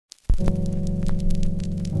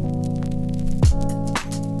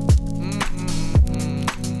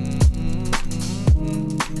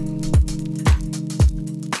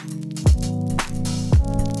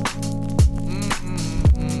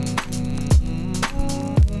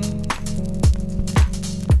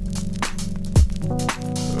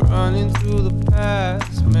through the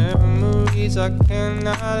past, memories I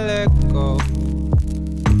cannot let go.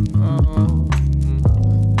 Oh.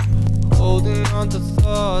 Holding on to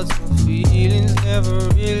thoughts and feelings never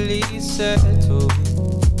really settled.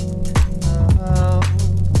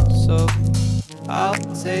 So I'll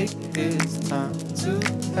take this time to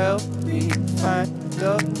help me find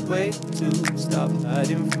a way to stop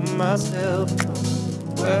hiding from myself.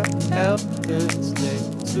 Where helplessly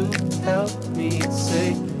to help me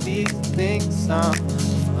say these things I'm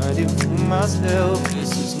finding for myself.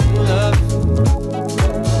 This is new love.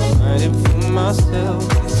 Finding for myself.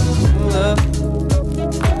 This is new love.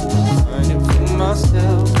 Finding for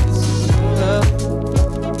myself. This is new love.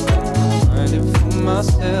 Finding for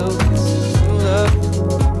myself. This is new love.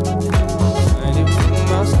 Finding for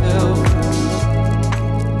myself.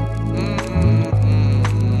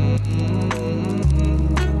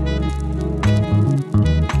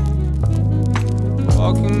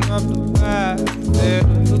 Walking up the path,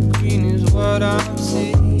 evergreen is what I'm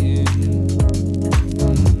seeing.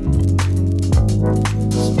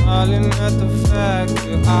 Smiling at the fact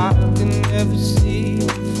that I can never see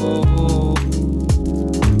before.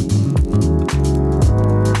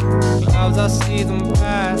 Clouds, I see them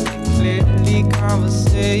pass, clearly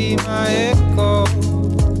conversate my echo.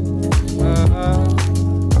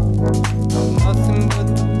 Nothing but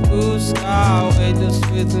the blue sky, wait just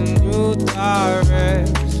with a new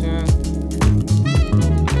direction.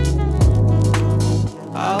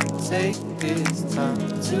 I'll take this time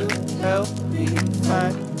to help me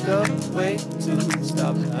find a way to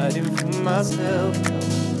stop hiding from myself.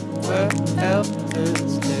 Where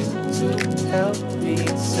helplessly to help me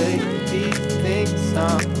say these things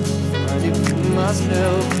I'm finding for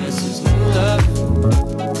myself. This is new love.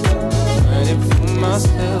 Finding for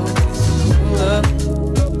myself. This is new love.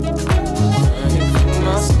 Finding for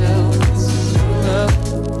myself. This is new love.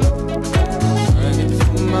 Finding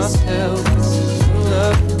for myself. This is new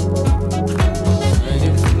love.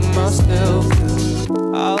 Finding for myself.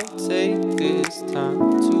 I'll take this time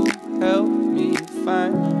to help me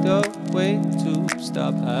find a way to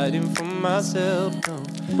stop hiding from myself. No,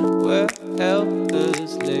 we're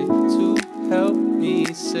helplessly to help me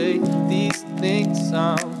say these things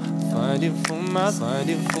I'm finding for myself.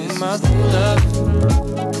 Finding for myself.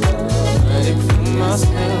 Finding for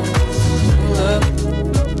myself. Love.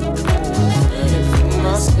 Finding for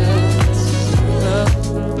myself. Love.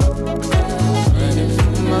 Finding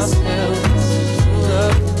for myself.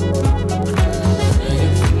 Love.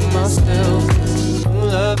 Finding for myself.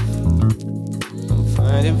 Love. I'm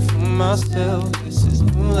finding for myself. This is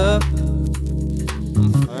new love.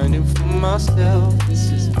 I'm finding for myself. This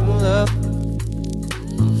is new love.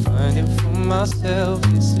 I'm finding for myself.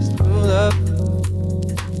 This is new love.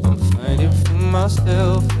 I'm finding for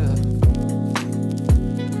myself. Yeah.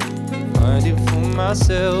 Finding for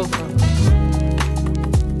myself.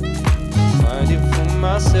 Finding for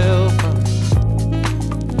myself.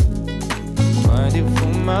 Finding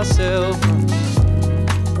for myself.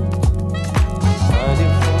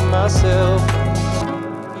 Finding for myself.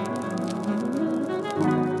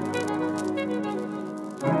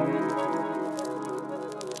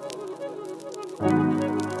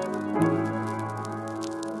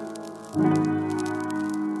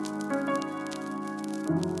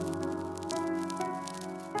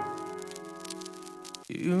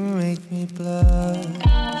 You make me blush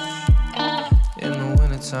in the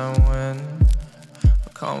wintertime when I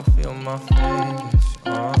can't feel my fingers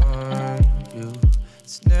on you.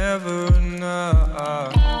 It's never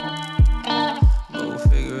enough, but we'll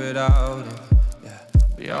figure it out. And, yeah,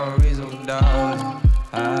 beyond reasonable doubt,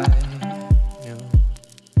 I knew.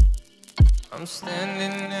 I'm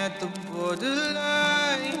standing at the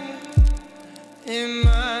borderline, and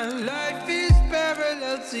my life is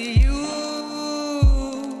parallel to you.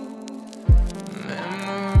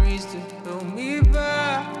 Memories to hold me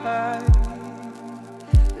back,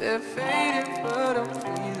 they're fading, but I'm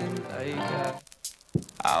feeling like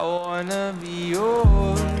I wanna be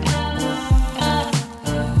yours.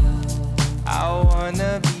 I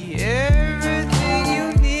wanna be everything you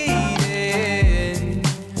need and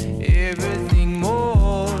everything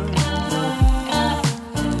more.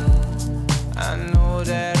 I know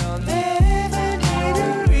that I'll never need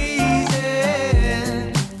a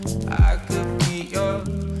reason. I could be your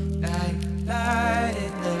light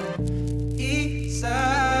in the east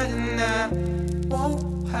side, and I won't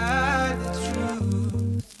hide the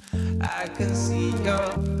truth. I can see your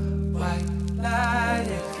white light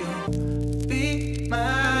if you be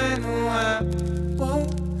mine. Oh, I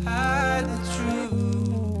won't hide the truth.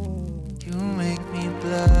 You make me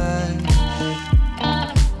blush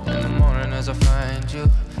in the morning as I find you,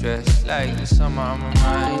 dressed like the summer, I'm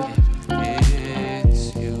reminded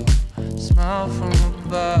it's you. Smile from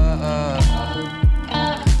above.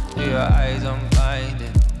 To your eyes, I'm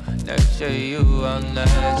blinded. Nurture you, I'll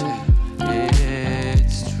nurture you.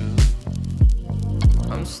 It's true.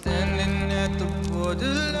 I'm standing at the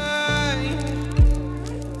borderline,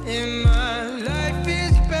 and my life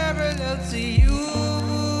is parallel to you.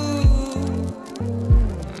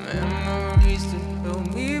 Memories to pull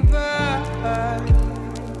me back.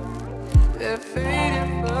 They're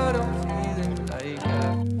fading, but I'm feeling like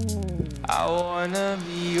I wanna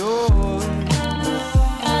be yours.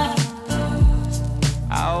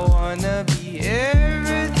 I wanna be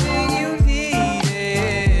everything you need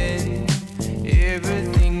and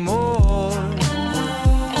everything more.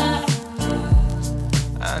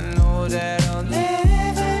 I know that I'll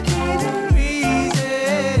never need a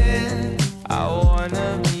reason. I wanna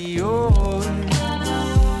be yours.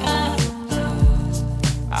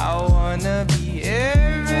 I wanna be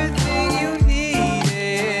everything you need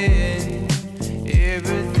and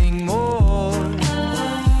everything more.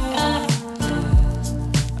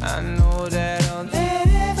 I know that I'll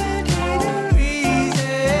never need a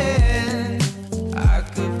reason. I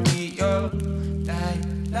could be your light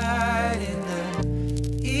in the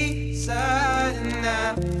east side, and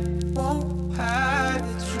I won't hide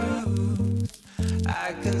the truth.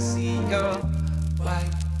 I can see your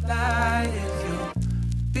white light if you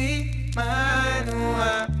be mine. Oh,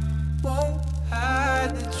 I won't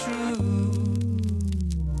hide the truth.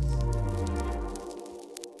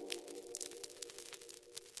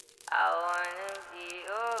 I wanna be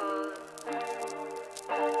yours.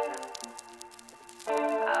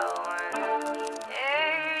 I wanna be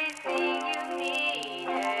everything you need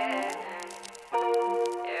and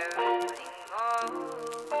everything more.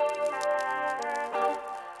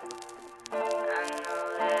 I know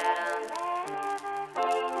that I'll never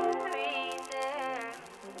need a reason.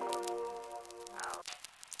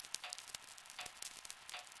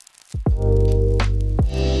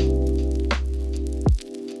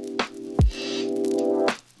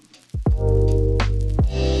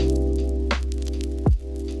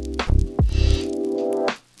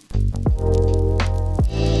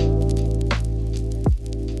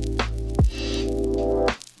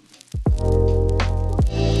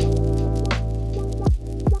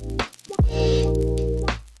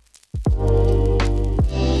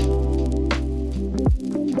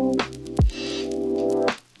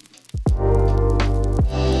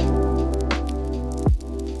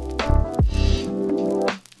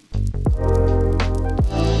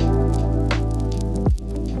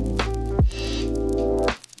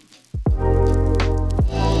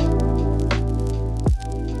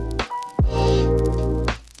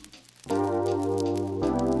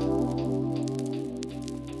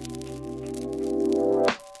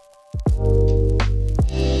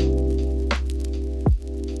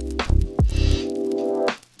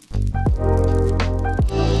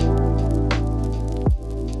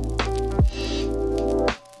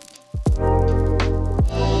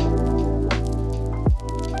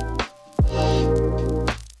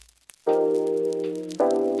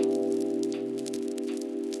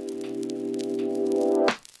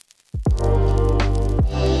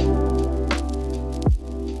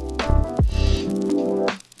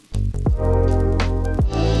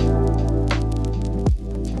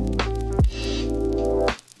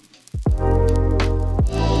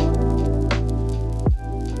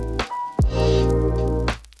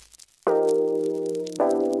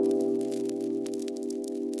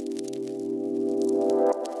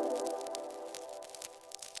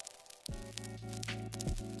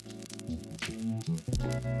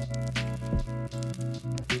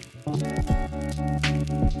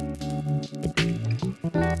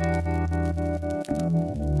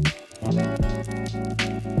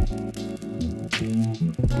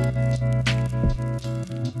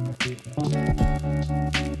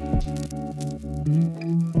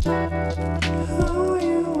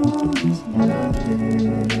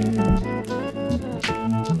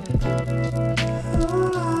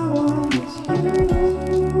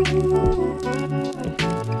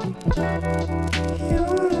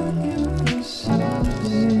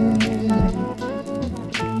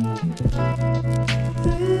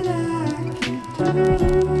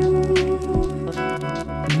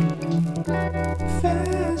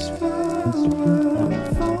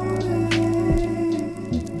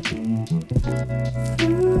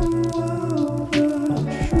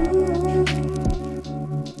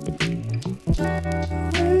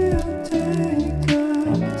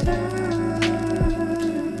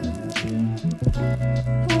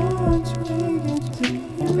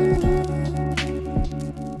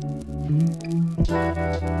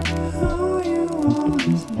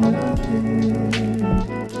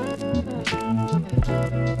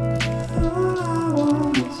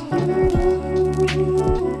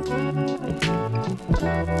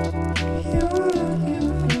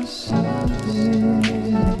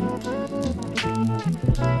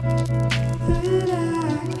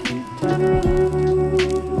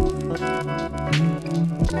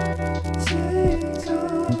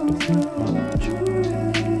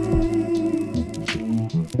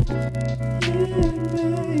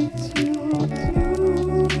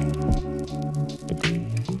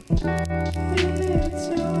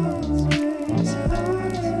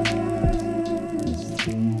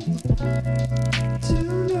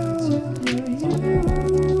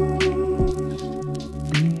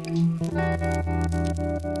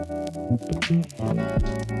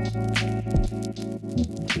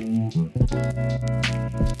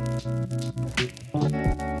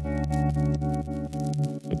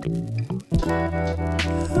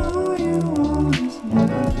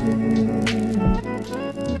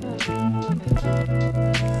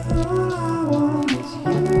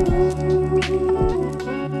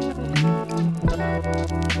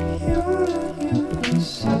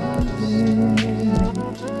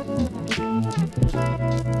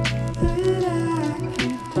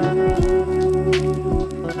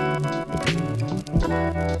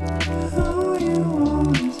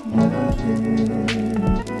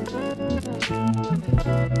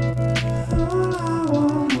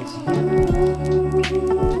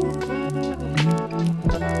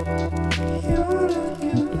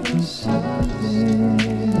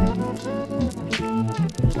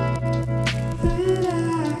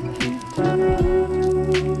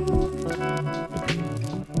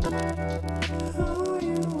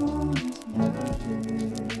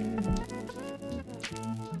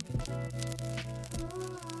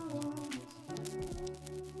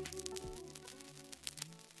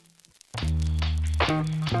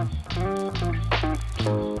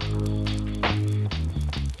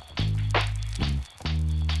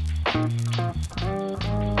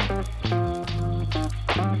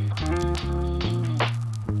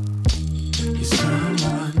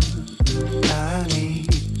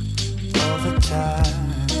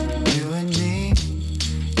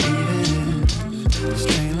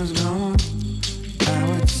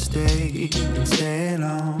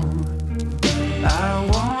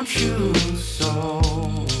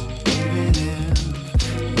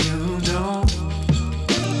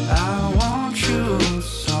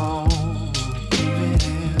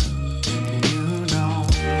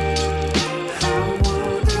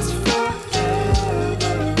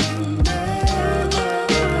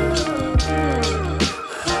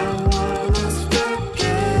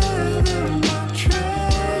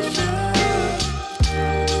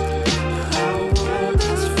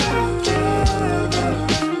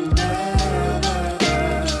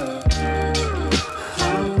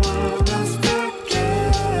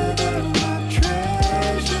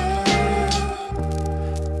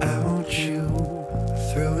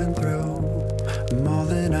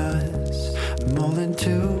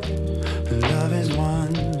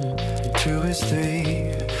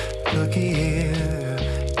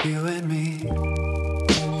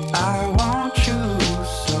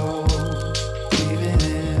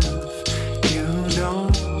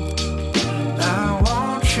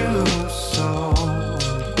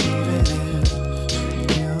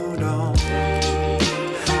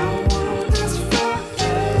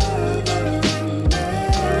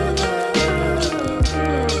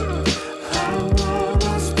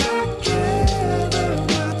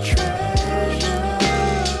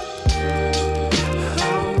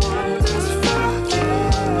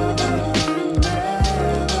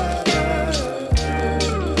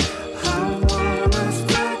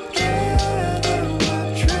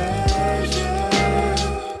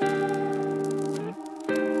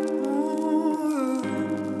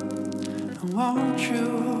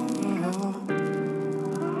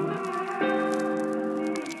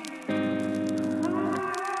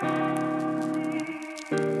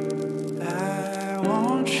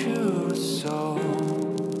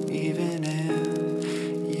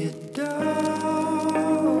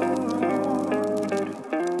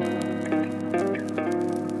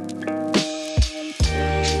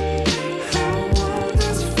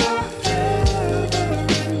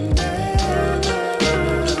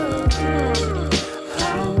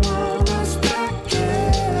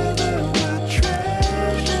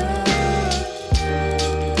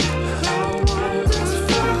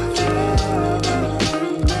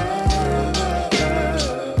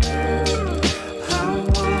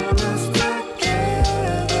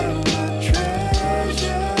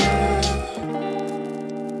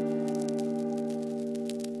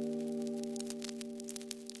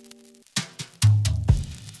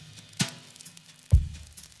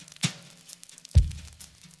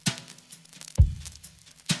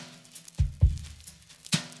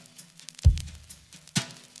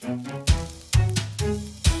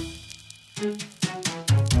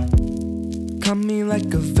 caught me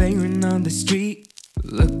like a vagrant on the street,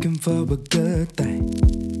 looking for a good thing.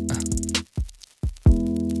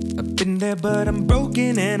 I've been there, but I'm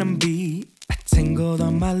broken and I'm beat. I tangled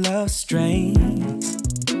on my love strings.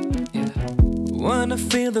 Yeah. Wanna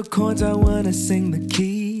feel the chords, I wanna sing the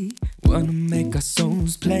key. Wanna make our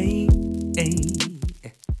souls play.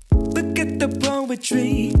 Look at the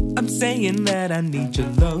poetry. I'm saying that I need your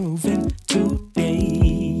loving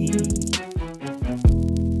today.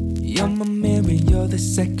 You're my mirror, you're the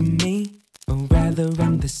second me, or rather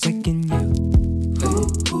I'm the second you. Ooh,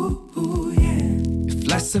 ooh, ooh, yeah. If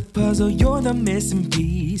life's a puzzle, you're the missing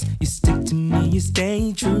piece. You stick to me, you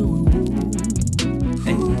stay true.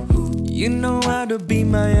 Hey, you know how to be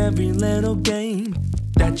my every little game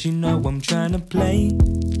that you know I'm trying to play.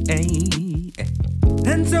 Hey,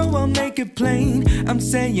 and so I'll make it plain. I'm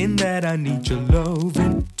saying that I need your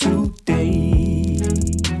loving today.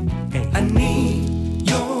 Hey, I need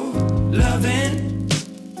your loving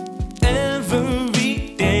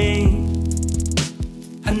every day.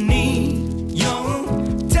 I need your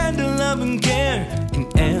tender love and care in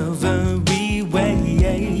every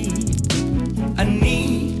way. I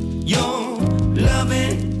need your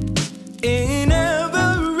loving in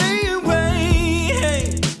every way.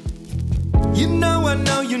 Hey, you know I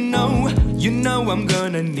know you know I'm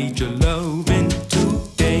gonna need your loving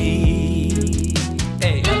today.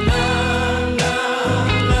 Hey.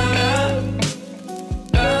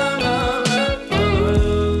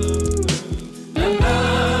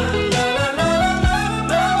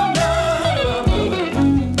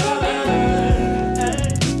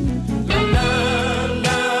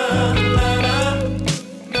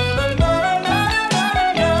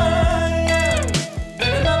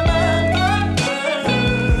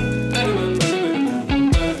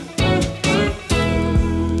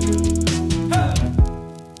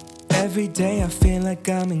 Every day I feel like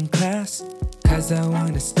I'm in class, 'cause I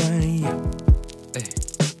wanna study you. Hey.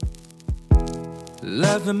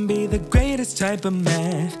 Love and be the greatest type of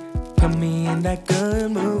math. Put me in that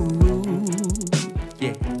good mood.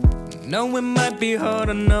 Yeah. Know it might be hard,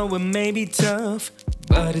 I know it may be tough,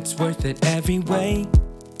 but it's worth it every way.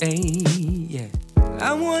 Hey, yeah.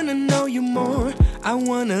 I wanna know you more, I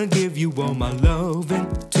wanna give you all my loving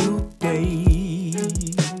today.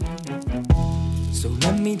 So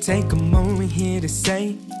let me take a moment here to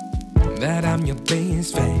say that I'm your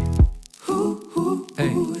biggest fan.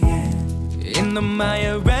 Hey. Yeah. In the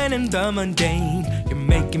mire and in the mundane, you're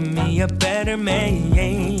making me a better man.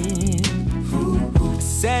 I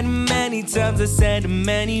said it many times, I said it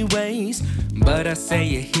many ways, but I say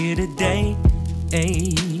it here today.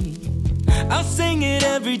 Hey. I'll sing it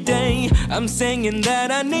every day. I'm singing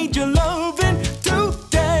that I need your loving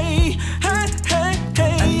today. Hey, hey,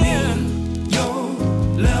 hey. I need your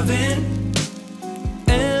loving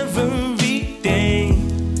every day.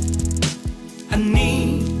 I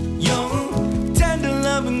need your tender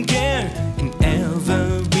love and care in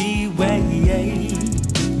every way.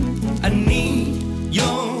 I need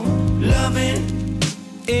your loving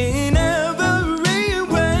in every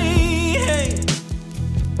way. Hey.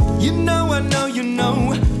 You know I know you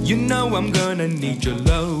know I'm gonna need your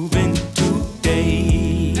loving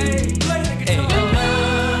today. Hey, hey.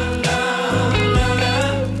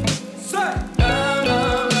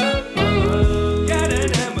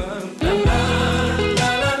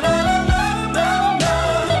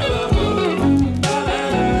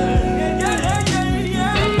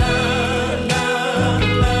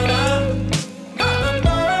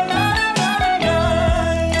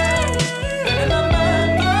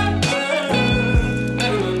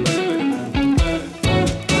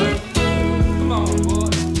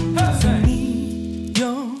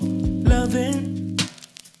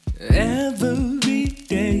 Every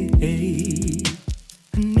day,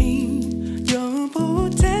 I need your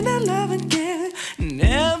tender love and care in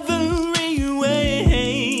every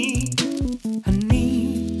way. I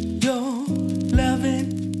need your loving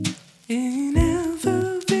in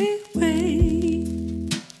every way.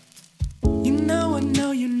 You know I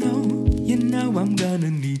know you know I'm gonna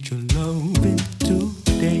need your loving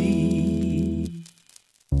today.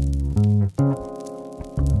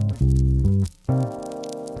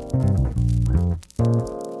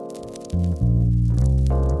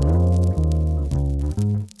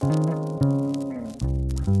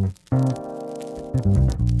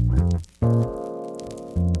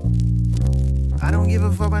 I don't give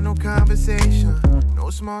a fuck about no conversation, no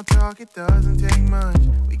small talk, it doesn't take much.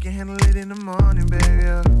 We can handle it in the morning, baby.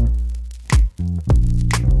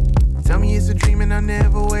 Tell me it's a dream and I'll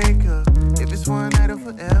never wake up. If it's one night, I'll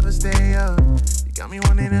forever stay up. You got me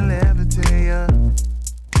wanting to levitate, yeah.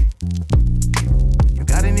 You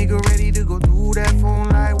got a nigga ready to go do through that phone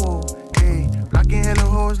like whoa. Hey, blocking hella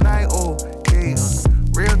hoes like oh. Hey,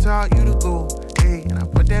 real talk, you the go. Hey, and I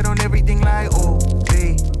put that on everything like oh.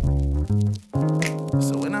 Hey.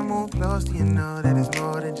 So when I move close to you, know that it's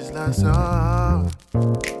more than just love. So.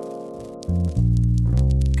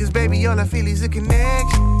 Cause baby, all I feel is a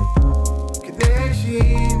connection.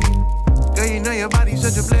 Connection. Girl, you know your body's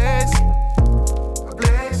such a blessing. A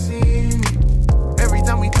blessing. Every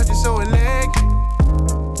time we touch it so electric.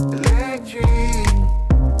 Electric.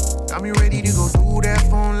 Got me ready to go through that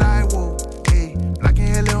phone like whoa. Hey, blocking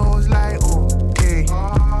hella hoes like oh. Hey.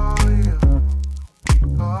 Oh yeah.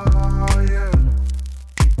 Oh yeah.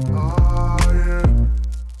 Oh yeah.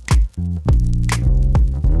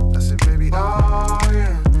 I said baby, oh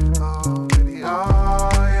yeah. Oh baby, oh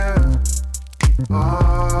yeah.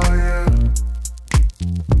 Oh yeah.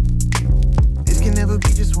 This can never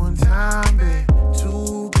be just one time, babe.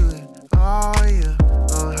 Too good, oh yeah.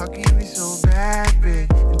 How can you be so bad, babe?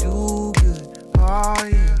 And do good, oh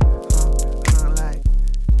yeah. Like.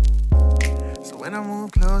 So when I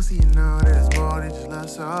move closer, you know that it's more than just love,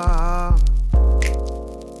 so.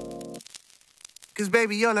 Cause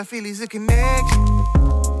baby, all I feel is a connection.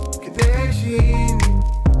 Connection.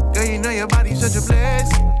 Girl, you know your body's such a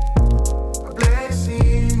blessing. A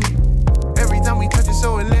blessing. Every time we touch it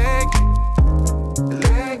so electric.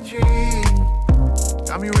 Electric.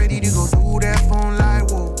 Got me ready to go through that phone like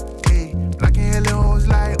whoa. Hey, blocking hella hoes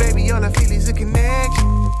like baby, all I feel is a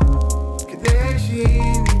connection.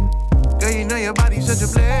 Connection. Girl, you know your body's such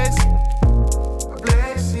a blessing. A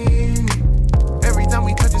blessing. Every time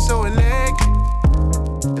we touch it so electric.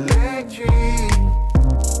 Electric.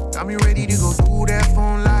 Got me ready to go through that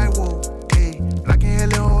phone like whoa. Hey, blocking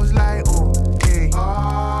hella hoes like oh. Hey.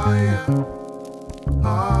 Oh yeah.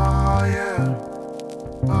 Oh yeah.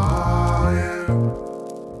 Oh yeah.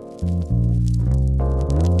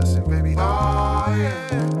 I said baby, oh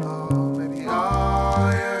yeah. Oh baby, oh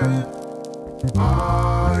yeah.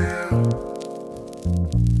 Oh yeah.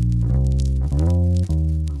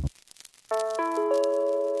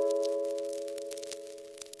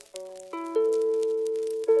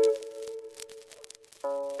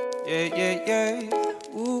 Yeah, yeah, yeah.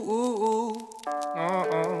 Ooh, ooh, ooh.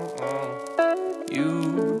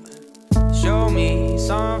 You show me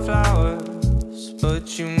sunflowers,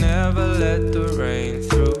 but you never let the rain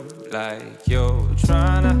through. Like you're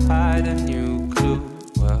trying to hide a new clue.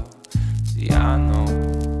 Well, see, I know.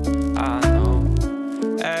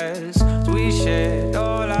 As we shared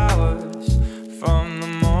all hours, from the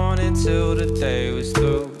morning till the day was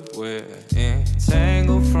through. We're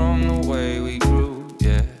entangled from the way we grew.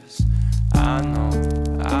 Yes, I know.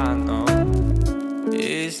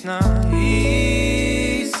 It's not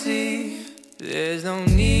easy. There's no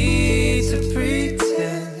need to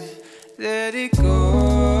pretend. Let it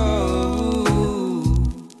go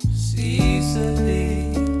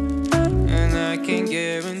easily, and I can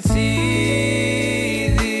guarantee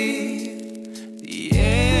the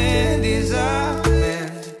end is our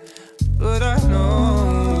end. But I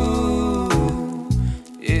know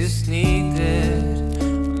it's needed.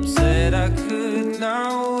 I said I could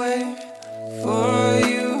not wait for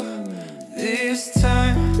you this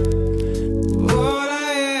time. All I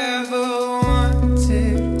ever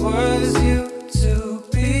wanted was you to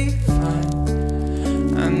be fine.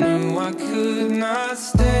 I knew I could not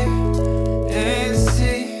stay and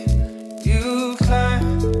see you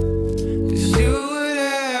climb, 'cause you would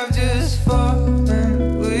have just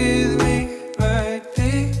fallen with me right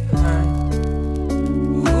behind.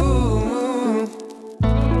 Ooh.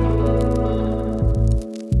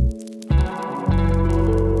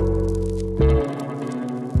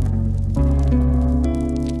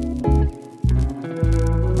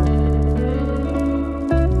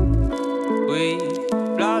 We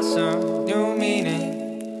blossom, new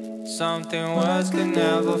meaning, something words can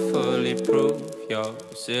never fully prove. Your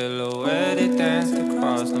silhouette, it danced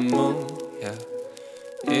across the moon. Yeah,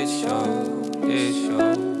 it showed.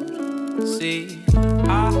 See,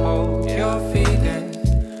 I hope you're feeling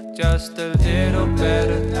just a little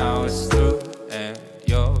better now it's through. And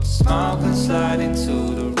your smile can slide into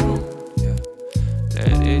the room. Yeah,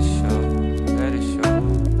 let it show.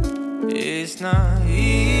 It's not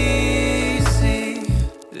easy.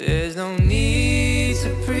 There's no need to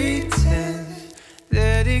pretend.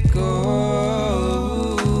 Let it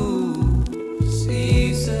go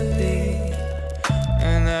easily,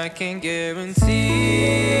 and I can guarantee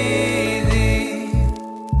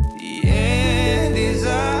the end is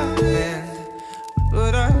our end.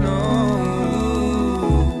 But I know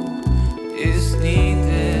it's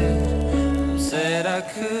needed. Said I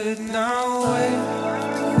could not wait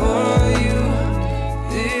for you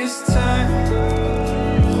this time.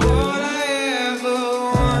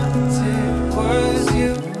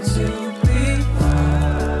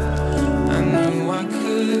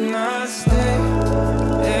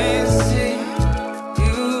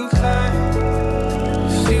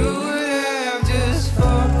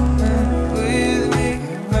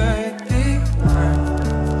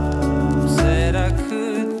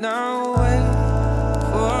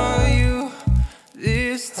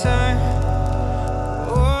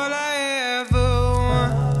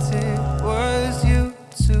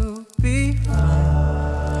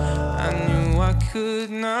 could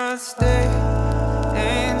not stay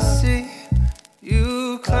and see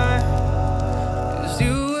you climb, 'cause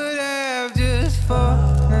you would have just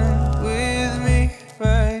fallen with me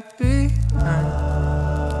right behind.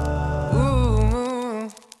 Ooh.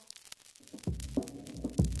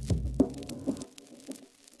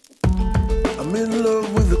 I'm in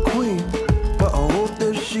love with the queen, but I hope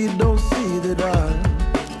that she don't see that I'm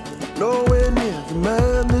nowhere near the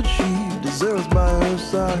man that she deserves by her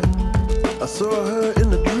side. I saw her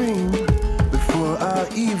in a dream before I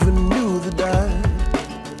even knew that I'd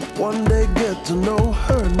one day get to know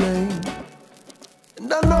her name.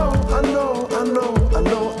 And I know,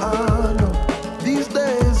 these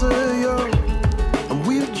days are young and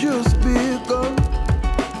we've just begun.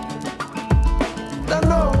 I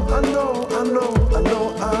know,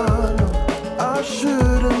 I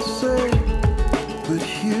shouldn't say, but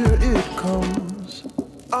here it comes.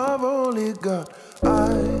 I've only got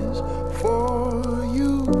eyes for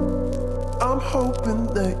you. I'm hoping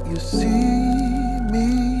that you see me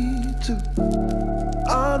too.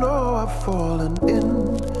 I know I've fallen in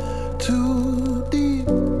too deep,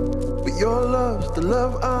 but your love's the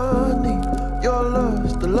love I need. Your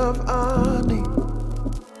love's the love I need.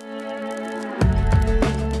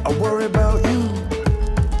 I worry about you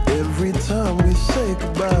every time we say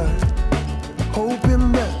goodbye,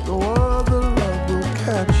 hoping that no other love will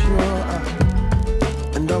catch your eye.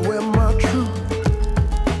 And I wear my truth,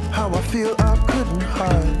 how I feel I couldn't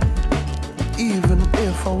hide, even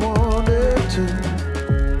if I wanted to.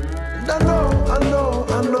 And I know,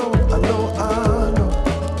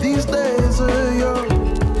 these days are young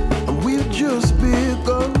and we've just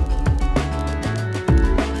begun.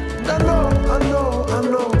 And I know,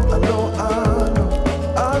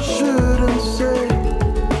 I shouldn't say,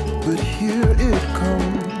 but here it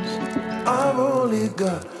comes. I've only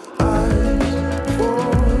got eyes for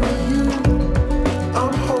you.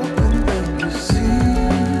 I'm hoping that you see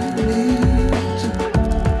me too.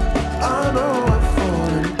 I know I've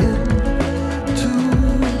fallen in too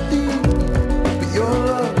deep, but your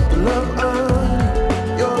love's the love I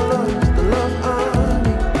need. Your love's the love I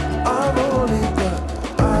need. I've only got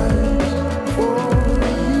eyes for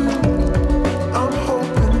you. I'm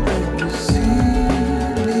hoping that you see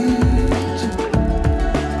me too.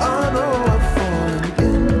 I know I've fallen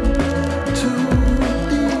in too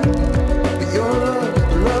deep, but your love's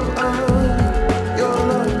the love I need. Your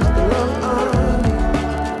love's the love I need.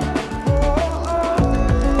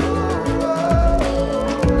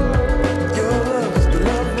 Your love's the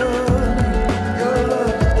love I need. Your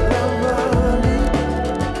love's the love I need.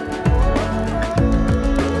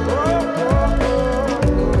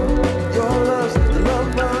 Your love's the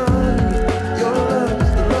love I need. Your love's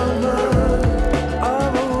the love I need.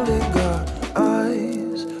 I've only got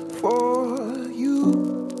eyes for you.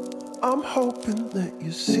 I'm hoping that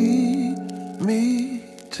you see me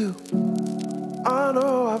too. I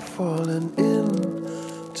know I've fallen in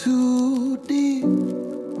too deep,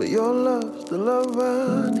 but your love's the love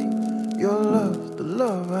I need. Your love's the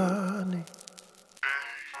love I need.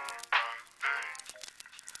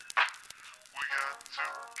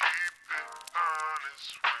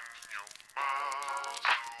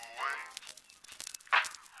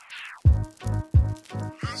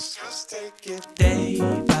 Let's just take it day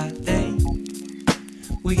by day.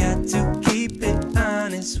 We got to keep it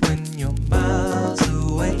honest when you're miles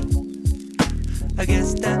away. I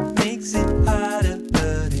guess that makes it harder,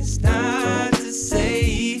 but it's not to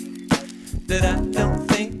say that I don't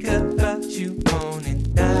think about you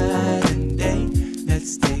morning, night and day.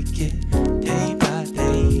 Let's take it day by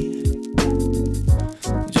day.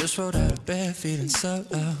 Just rolled out of bed feeling so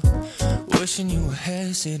low, wishing you were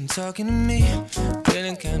here sitting talking to me,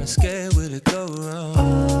 feeling kinda scared, will it go wrong?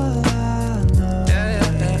 All I know,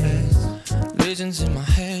 visions in my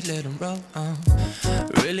head, let them roll on.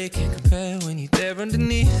 Really can't compare when you're there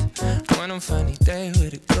underneath, when I'm finally there,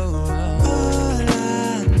 will it go wrong? All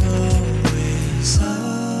I know is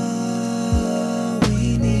all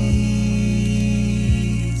we need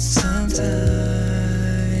sometimes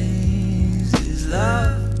is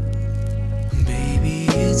love. Baby,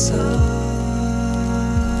 it's all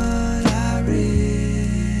I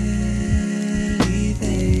really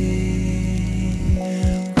think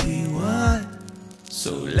we want.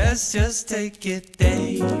 So let's just take it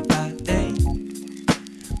day by day.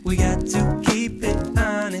 We got to keep it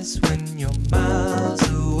honest when you're miles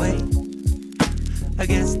away. I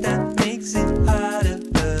guess that makes it harder,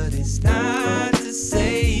 but it's not to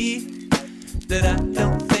say that I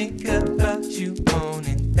don't think about you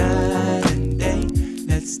morning, night and day.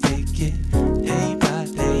 Let's take it day by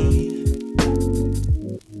day.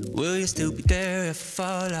 Will you still be there if I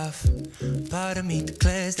fall off. Part of me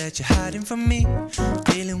declares that you're hiding from me,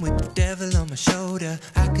 dealing with the devil on my shoulder.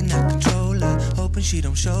 I cannot control her, hoping she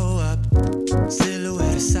don't show up.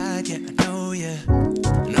 Silhouette aside, yeah, I know ya.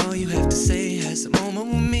 And all you have to say has a moment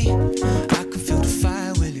with me. I can feel the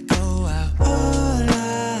fire, will it go out? All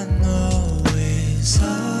I know is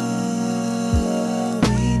all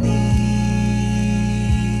we need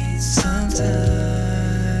sometimes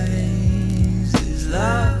is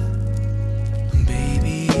love.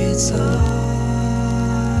 Baby, it's all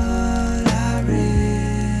I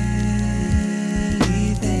really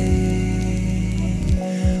think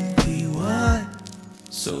we want.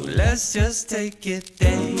 So let's just take it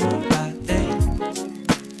day by day.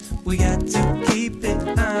 We got to keep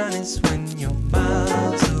it honest when you're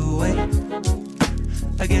miles away.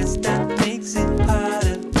 I guess that makes it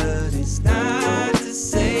harder, but it's not to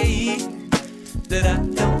say that I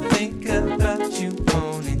don't think about you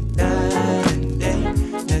on it night and day.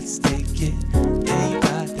 Let's take it day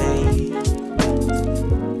by day.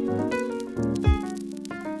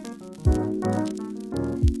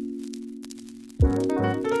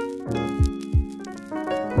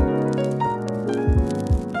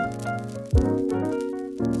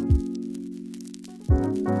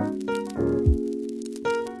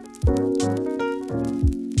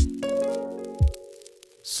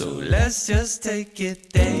 So let's just take it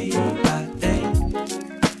day by day.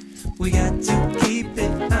 We got to keep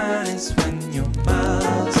it honest when you're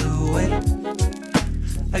miles away.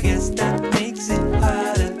 I guess that makes it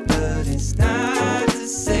harder, but it's not to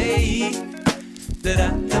say that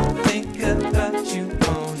I don't think about you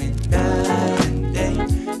on it night and day.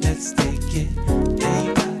 Let's take it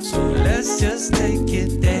day by day. So let's just take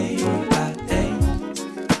it day by day.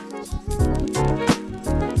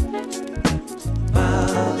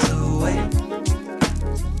 Miles away.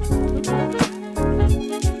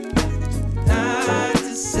 Not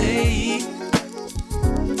to say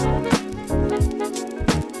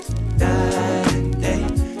night and day.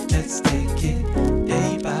 Let's take it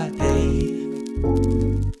day by day.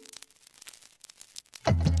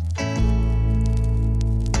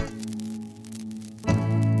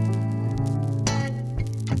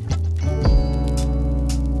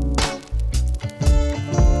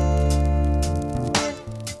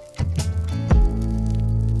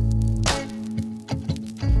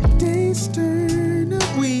 Days turn to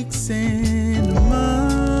weeks and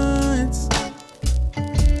months.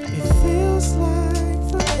 It feels like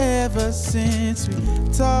forever since we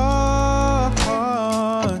talked,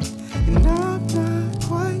 and I'm not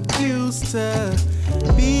quite used to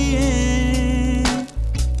being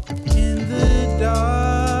in the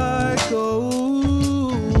dark.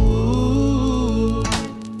 Oh,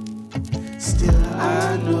 still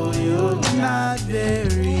I know you're not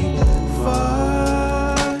very far.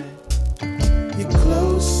 You're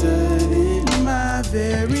closer than my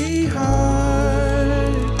very heart.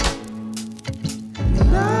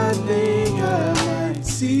 And I think I might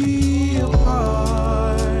see a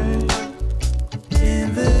part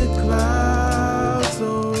in the clouds.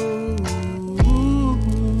 Oh,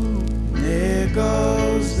 there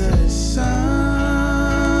goes the sun.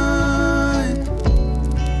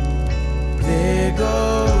 There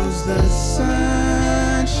goes the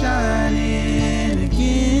sun shining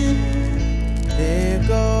again. There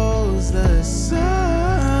goes the sun.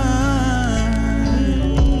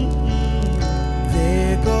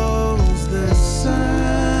 There goes the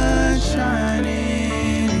sun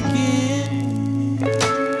shining again.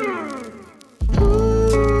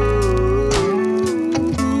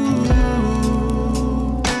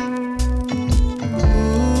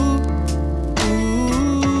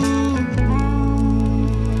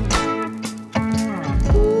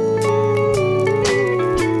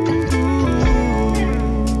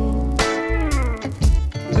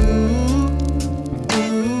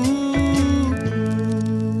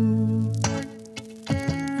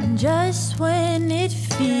 And just when it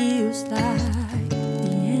feels like the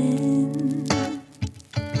end,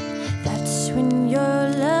 that's when your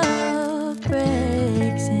love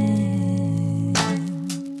breaks in,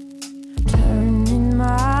 turning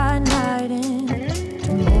my night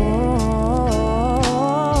into morning.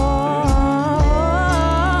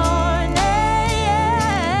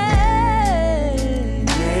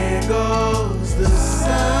 There goes the sun.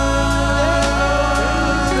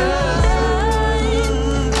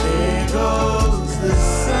 There goes the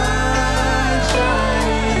sun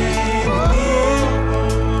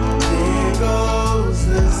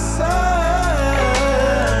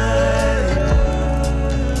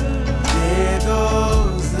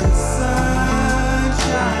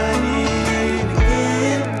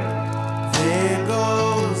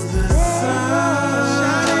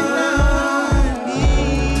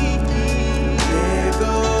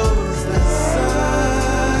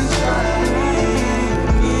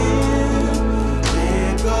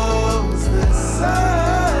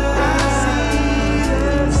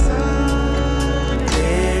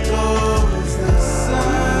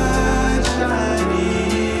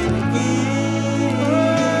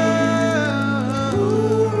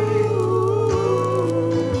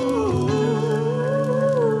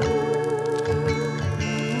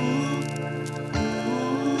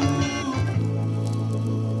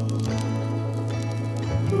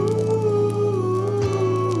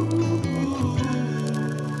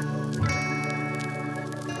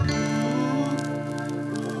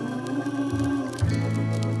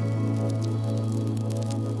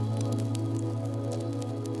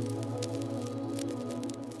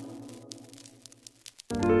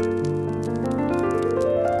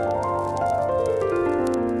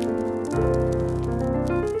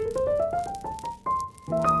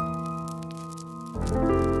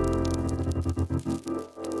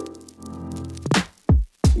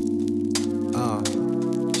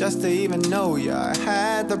Just to even know ya, I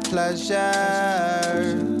had the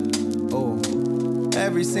pleasure. Oh,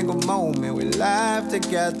 every single moment we laughed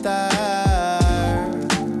together.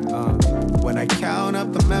 When I count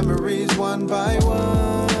up the memories one by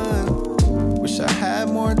one, wish I had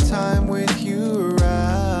more time with you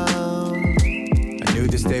around. I knew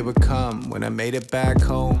this day would come when I made it back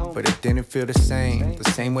home, but it didn't feel the same. The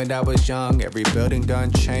same when I was young, every building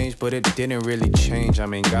done changed, but it didn't really change. I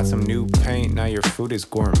mean, got some new paint, now your food is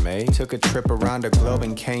gourmet. Took a trip around the globe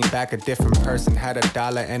and came back a different person. Had a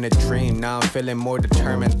dollar and a dream, now I'm feeling more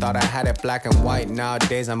determined. Thought I had it black and white,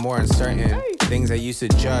 nowadays I'm more uncertain. Things I used to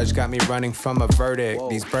judge got me running from a verdict.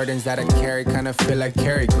 These burdens that I carry kinda feel like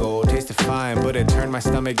carry gold. Tasted fine, but it turned my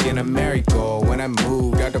stomach in a marigold. When I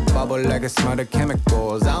moved out the bubble like a smell of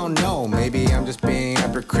chemicals. I don't know, maybe I'm just being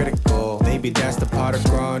hypercritical. Maybe that's the part of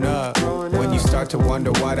growing up, when you start to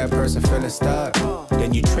wonder why that person feeling stuck.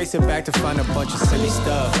 Then you trace it back to find a bunch of silly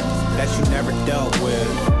stuff that you never dealt with.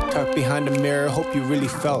 Tucked behind the mirror, hope you really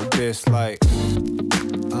felt this, like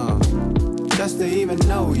just to even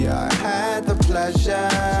know ya, I had the pleasure.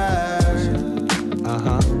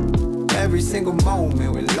 Every single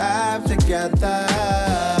moment we laughed together.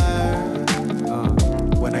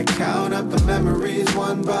 When I count up the memories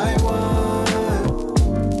one by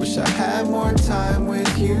one, wish I had more time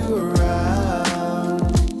with you around.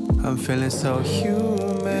 I'm feeling so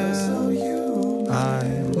human. I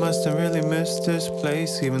must have really missed this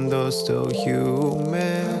place, even though it's still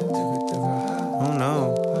human. Oh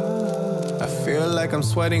no. I feel like I'm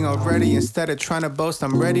sweating already. Instead of trying to boast,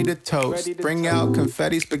 I'm ready to toast. Bring out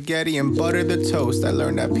confetti, spaghetti, and butter the toast. I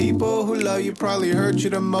learned that people who love you probably hurt you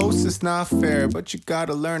the most. It's not fair, but you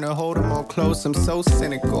gotta learn to hold them all close. I'm so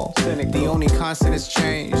cynical. The only constant is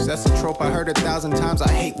change. That's a trope I heard 1,000 times.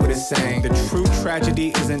 I hate what it's saying. The true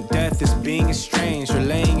tragedy isn't death, it's being estranged. You're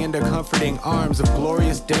laying in the comforting arms of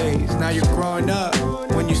glorious days. Now you're growing up,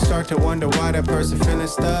 when you start to wonder why that person feeling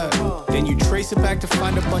stuck. Then you trace it back to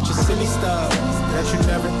find a bunch of silly stuff that you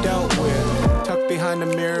never dealt with. Tucked behind the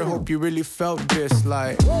mirror, hope you really felt this,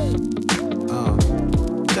 like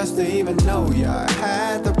just to even know ya, I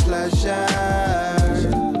had the pleasure.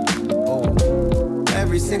 Oh,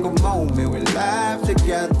 every single moment we laughed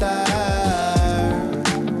together.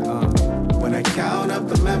 When I count up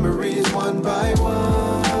the memories one by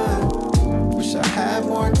one, wish I had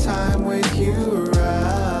more time with you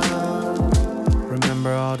around.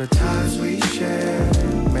 Remember all the times we shared.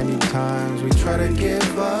 Many times we try to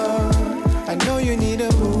give up. I know you need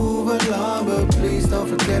to move along, but please don't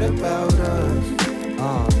forget about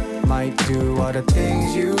us. Might do all the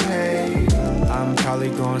things you hate. I'm probably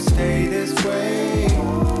gonna stay this way.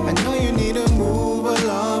 I know you need to move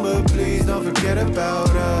along, but please don't forget about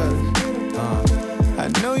us. I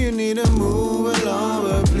know you need to move along,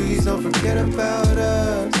 but please don't forget about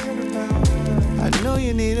us. I know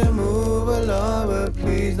you need to move along, but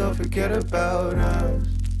please don't forget about us.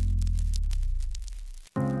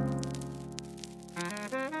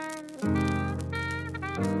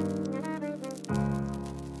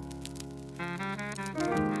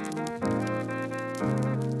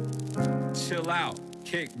 Chill out,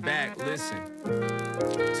 kick back, listen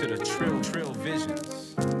to the trill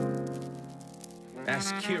visions.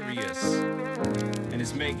 That's curious, and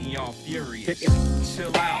it's making y'all furious.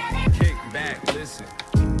 Chill out, kick back, listen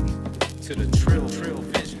to the trill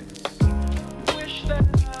visions.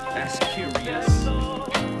 That's curious,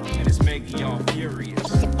 and it's making y'all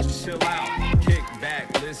furious. Chill out, kick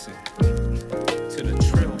back, listen to the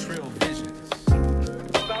trill visions.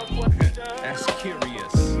 That's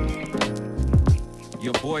curious.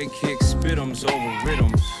 Your boy kicks spit'ems over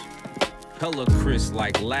rhythms. Hella crisp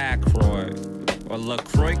like LaCroix or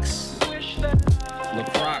LaCroix.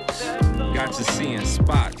 LaCroix got you seeing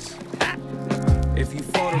spots. If you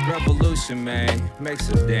for the revolution, man, make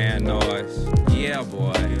some damn noise. Yeah,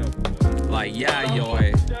 boy. Like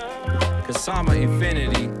Yayoi. Kasama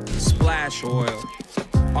Infinity, splash oil.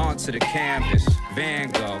 Onto the canvas, Van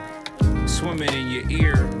Gogh. Swimming in your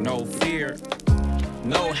ear, no fear.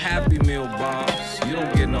 No Happy Meal bombs, you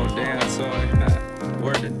don't get no damn toy.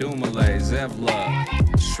 Word to Dumoulin, Zevlov.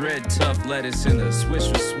 Shred tough lettuce in the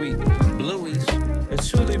Swisher sweet blueies. It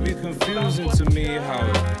truly be confusing to me how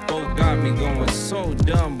it both got me going so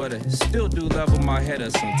dumb, but it still do level my head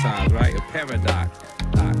up sometimes, right? A paradox.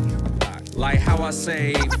 Like how I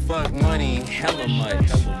say fuck money hella much,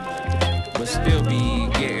 but still be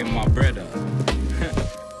getting my bread up.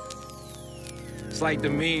 It's like the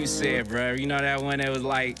meme said, bro. You know that one that was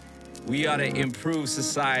like, we ought to improve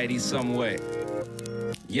society some way.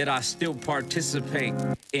 Yet I still participate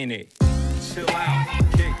in it. Chill out,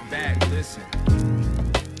 kick back, listen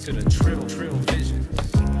to the trill visions.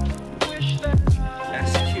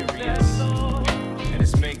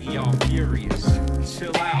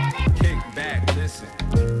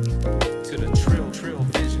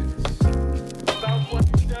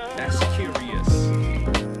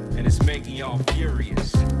 y'all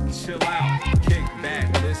furious. Chill out, kick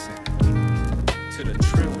back, listen to the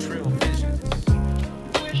trill visions.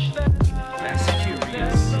 That's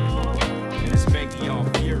curious, and it's making y'all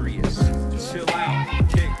furious. Chill out,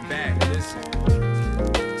 kick back, listen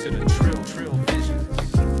to the trill visions.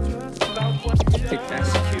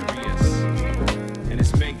 That's curious, and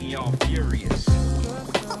it's making y'all furious.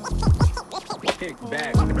 Kick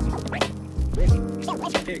back,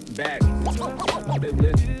 kick back,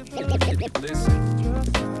 listen,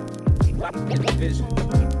 vision,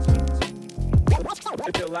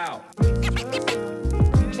 chill out,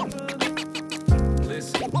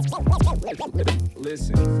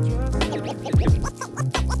 listen.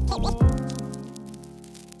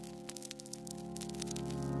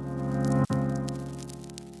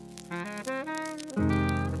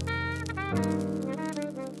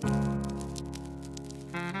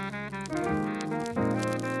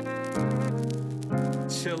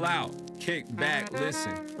 Chill out, kick back,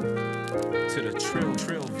 listen to the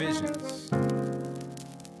trill visions.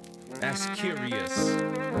 That's curious,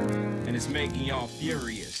 and it's making y'all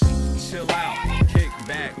furious. Chill out, kick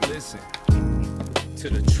back, listen to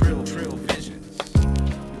the trill visions.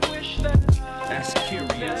 That's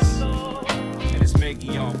curious, and it's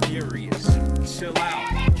making y'all furious. Chill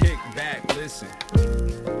out, kick back, listen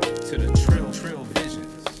to the trill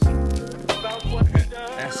visions.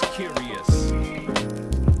 That's curious.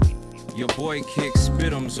 Your boy kicks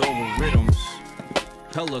spit'ems over rhythms.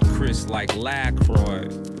 Hella crisp like LaCroix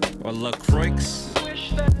or LaCroix.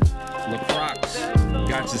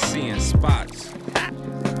 Got you seeing spots.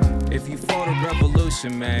 If you for the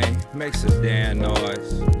revolution, man, makes a damn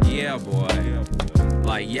noise. Yeah, boy.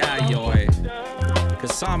 Like Yayoi.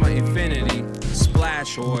 Kasama Infinity,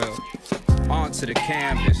 splash oil. Onto the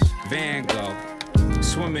canvas, Van Gogh.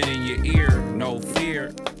 Swimming in your ear, no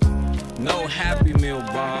fear. No Happy Meal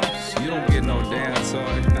box, you don't get no damn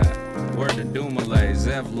toy. Word to Dumoulin,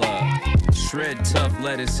 Zevlov. Shred tough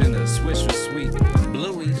lettuce in a Swisher sweet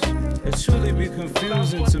blueies. It truly be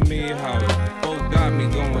confusing to me how both got me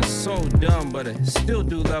going so dumb, but it still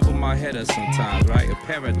do level my head up sometimes, right? A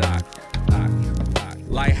paradox.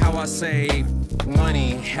 Like how I save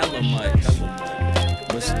money hella much,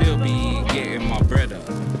 but still be getting my bread up.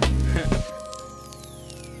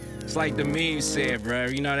 It's like the meme said, bro.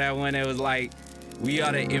 You know that one that was like, we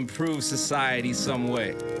ought to improve society some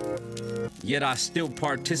way. Yet I still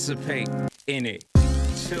participate in it.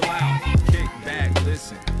 Chill out, kick back,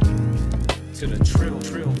 listen to the trill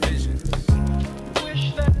visions.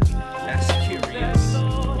 That's curious,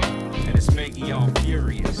 and it's making y'all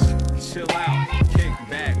furious. Chill out, kick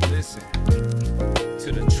back, listen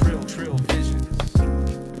to the trill visions.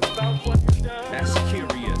 That's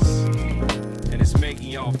curious, and it's making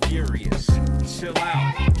y'all furious. Chill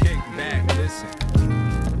out, kick back, listen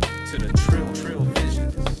to the trill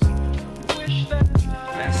visions.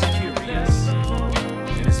 That's curious,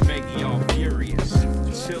 and it's making y'all furious.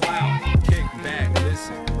 Chill out, kick back,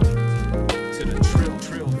 listen to the trill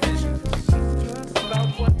visions.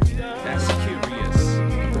 That's curious,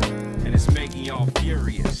 and it's making y'all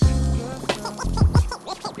furious.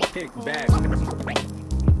 Kick back.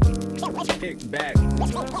 Kick back,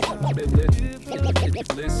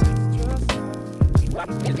 listen,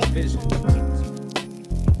 vision,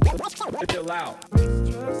 chill out,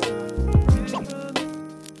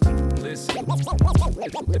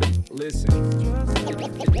 listen.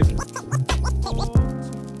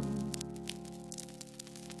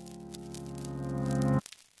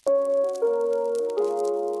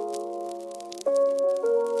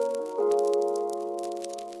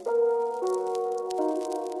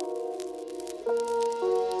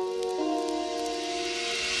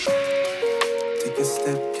 Take a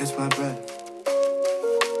step, catch my breath.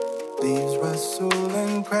 Leaves rustle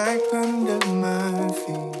and crack under my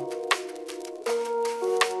feet.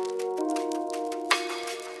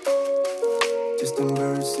 Just a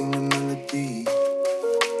bird sing the melody.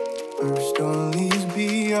 First on leaves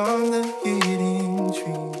beyond the hidden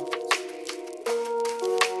trees.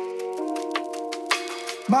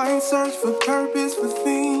 Mind search for purpose, for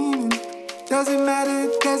theming. Doesn't matter,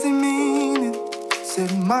 doesn't mean it.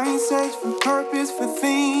 Said mind search for purpose, for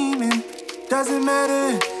theming. Doesn't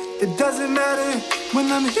matter, it doesn't matter. When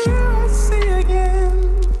I'm here, I see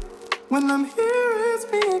again. When I'm here, it's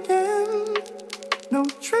me again. No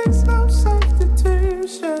tricks, no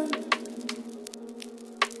substitution.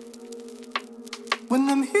 When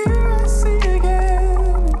I'm here, I see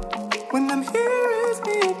again. When I'm here, it's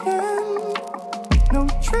me again. No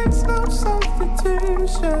tricks, no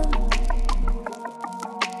substitution.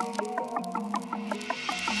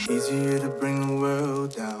 Easier to bring the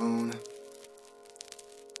world down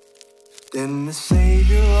and the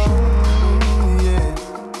savior, oh yeah.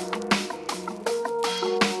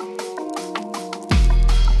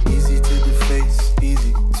 Easy to deface,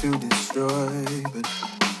 easy to destroy, but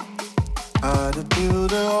how to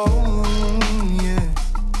build a home, yeah.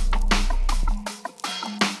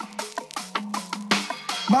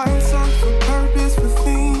 Mindset for purpose, for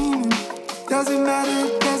theming. Doesn't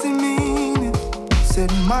matter, doesn't mean it. Said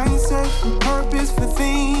mindset for purpose, for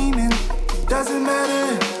theming. Doesn't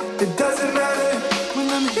matter, it doesn't matter. When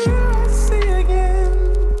I'm here, I see again.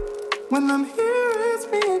 When I'm here, it's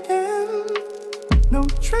me again. No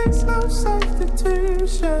tricks, no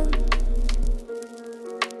substitution.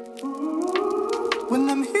 When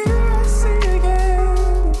I'm here, I see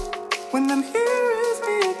again. When I'm here, it's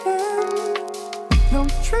me again. No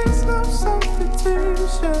tricks, no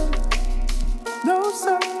substitution. No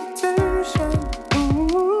substitution.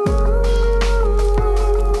 Ooh,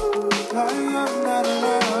 I am not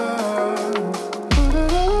alone.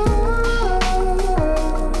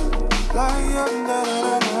 I am not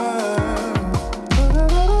alone.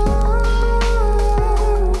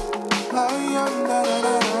 I am not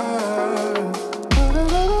alone.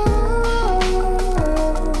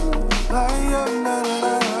 I am not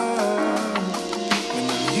alone. When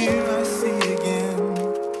I'm here, I see again.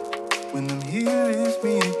 When I'm here, it's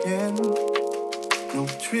me again. No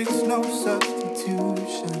tricks, no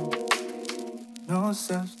substitution. No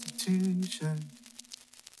substitution.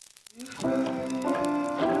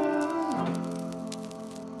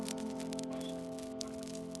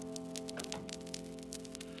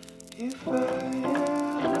 If I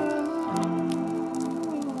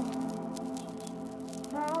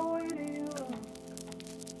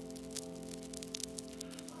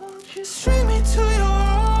won't you string me to your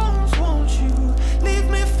arms, won't you? Leave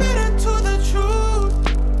me fitted to the truth.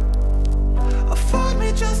 Afford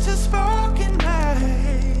me just a spark in my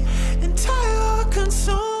entire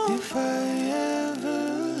consume. If I ever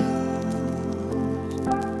lose,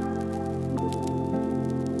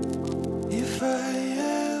 if I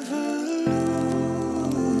ever lose,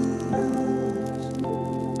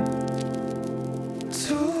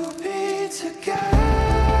 to be together.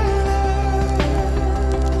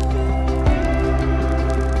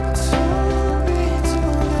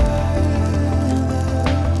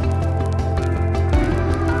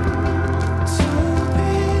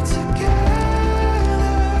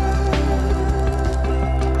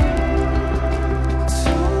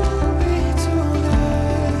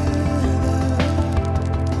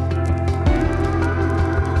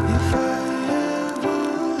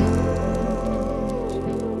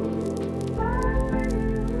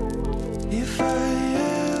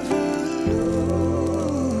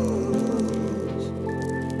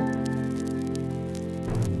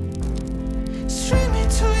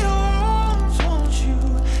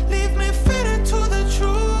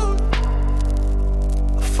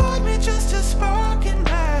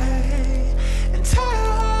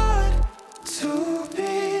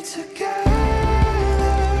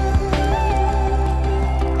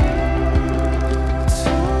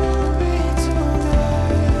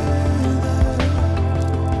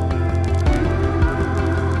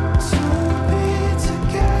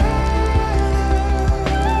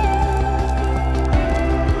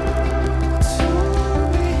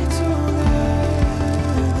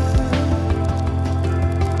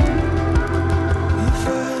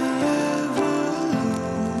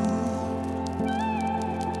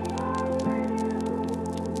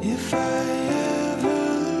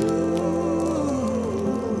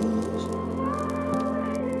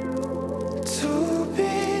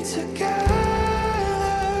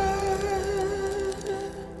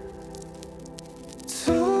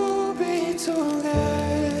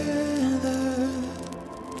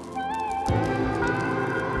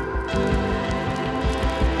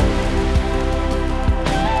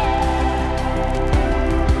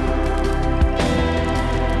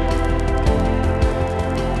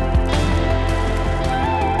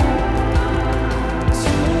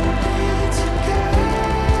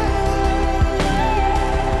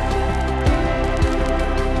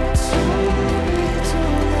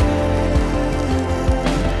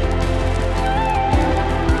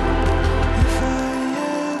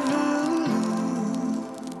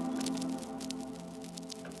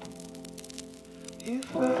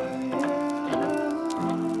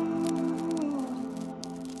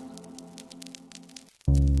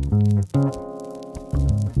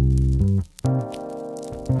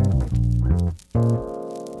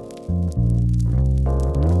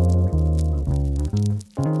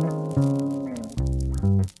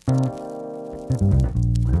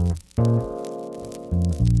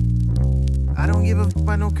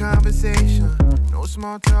 No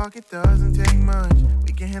small talk, it doesn't take much.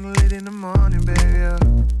 We can handle it in the morning, baby. Yeah.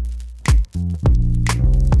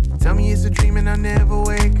 Tell me it's a dream and I'll never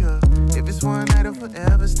wake up. If it's one night, I'll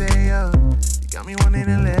forever stay up. You got me wanting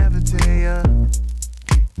to levitate, yeah.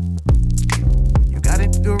 You got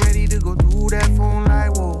it, you're ready to go through that phone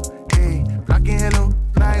like, whoa, hey. Blocking hello,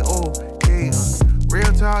 like, oh, hey.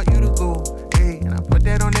 Real talk, you to go, hey. And I put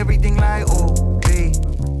that on everything like, oh, hey.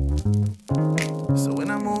 So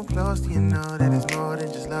when I move close, you know that it's more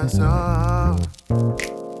than just love, so.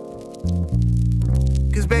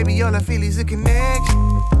 Cause baby, all I feel is a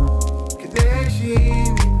connection.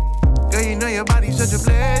 Connection. Girl, you know your body's such a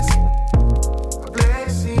blessing. A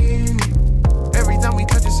blessing. Every time we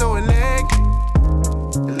touch it so electric.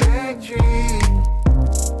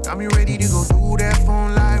 Got me ready to go through that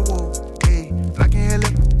phone like, whoa, hey. Blocking hella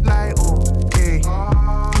like, oh, hey.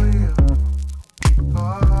 Oh, yeah.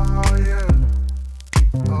 Oh, yeah.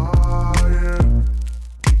 Oh, yeah.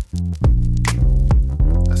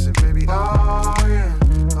 I said, baby, oh, yeah.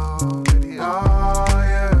 Oh, baby, oh,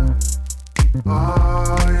 yeah.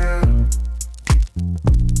 Oh, yeah.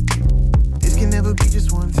 This can never be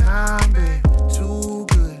just one time, babe. Too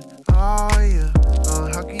good, oh, yeah.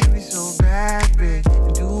 How can you be so bad, babe?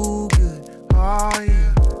 And do good, oh,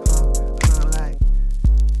 yeah. Like.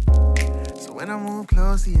 So when I move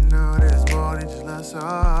closer, you know that it's more than just love, so.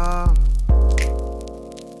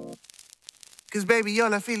 Cause baby,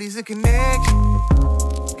 all I feel is a connection.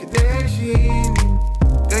 Connection.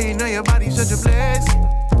 Girl, you know your body's such a blessing.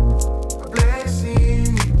 A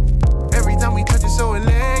blessing. Every time we touch it so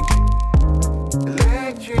electric.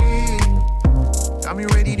 Got me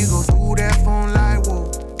ready to go through that phone like, whoa,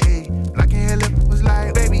 hey. Blocking hella was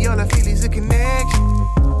like, baby, all I feel is a connection.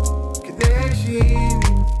 Connection.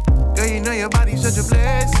 Girl, you know your body's such a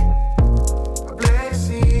blessing. A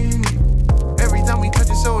blessing. Every time we touch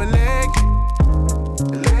it so electric.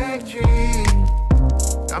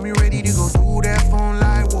 Got me ready to go through that phone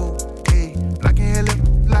like, whoa, hey. Blocking hella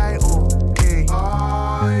like, oh, hey.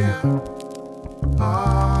 Oh, yeah.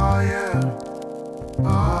 Oh, yeah.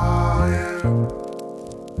 Oh, yeah.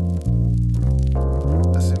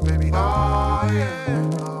 I said, baby, oh, yeah.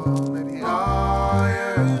 Oh, baby, oh,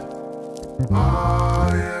 yeah. Oh,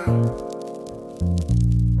 yeah.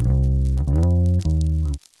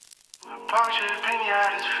 The punctured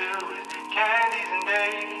pinatas filled with candies and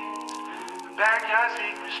days. Backyard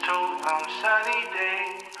secrets told on a sunny day.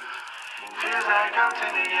 Feels like I'm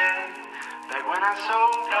 10 again, like when I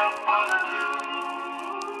soaked up all of you.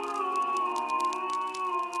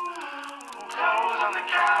 Clothes on the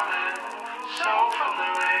counter, soaked from the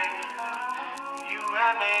rain. You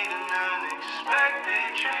have made an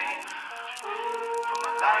unexpected change. For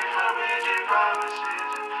my life of rigid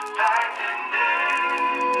promises, packed and dead.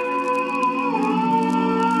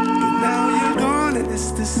 But now you're gone and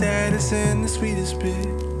it's the saddest and the sweetest bit.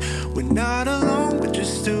 We're not alone, we're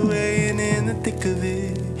just away and in the thick of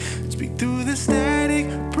it. Speak through the static,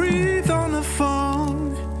 breathe on the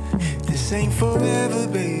phone. This ain't forever,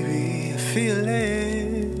 baby, I feel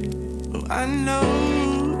it. Oh, I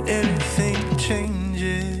know everything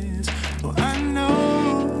changes. Oh, I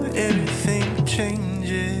know everything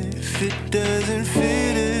changes. If it doesn't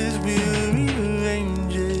fit us, we'll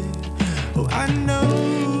rearrange it. Oh, I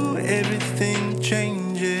know everything changes.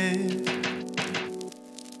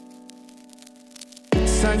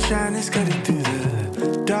 Sunshine is cutting through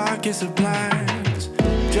the darkest of blinds.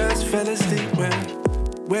 Just fell asleep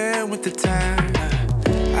when with the time.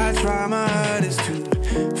 I try my hardest to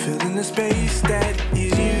fill in the space that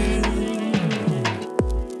is you.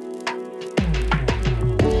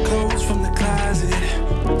 Clothes from the closet,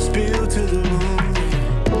 spill to the room.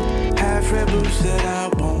 Half-read books that I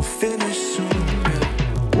won't finish soon.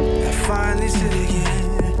 I finally sit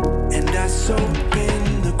again, and I soak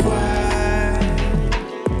in the quiet.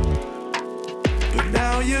 But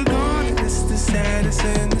now you're gone, and it's the saddest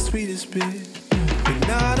and the sweetest bit. We're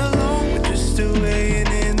not alone, we're just away and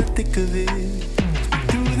in the thick of it.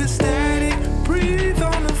 Through the static, breathe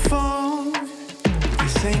on the phone.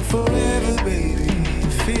 This ain't forever, baby,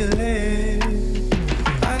 feel it.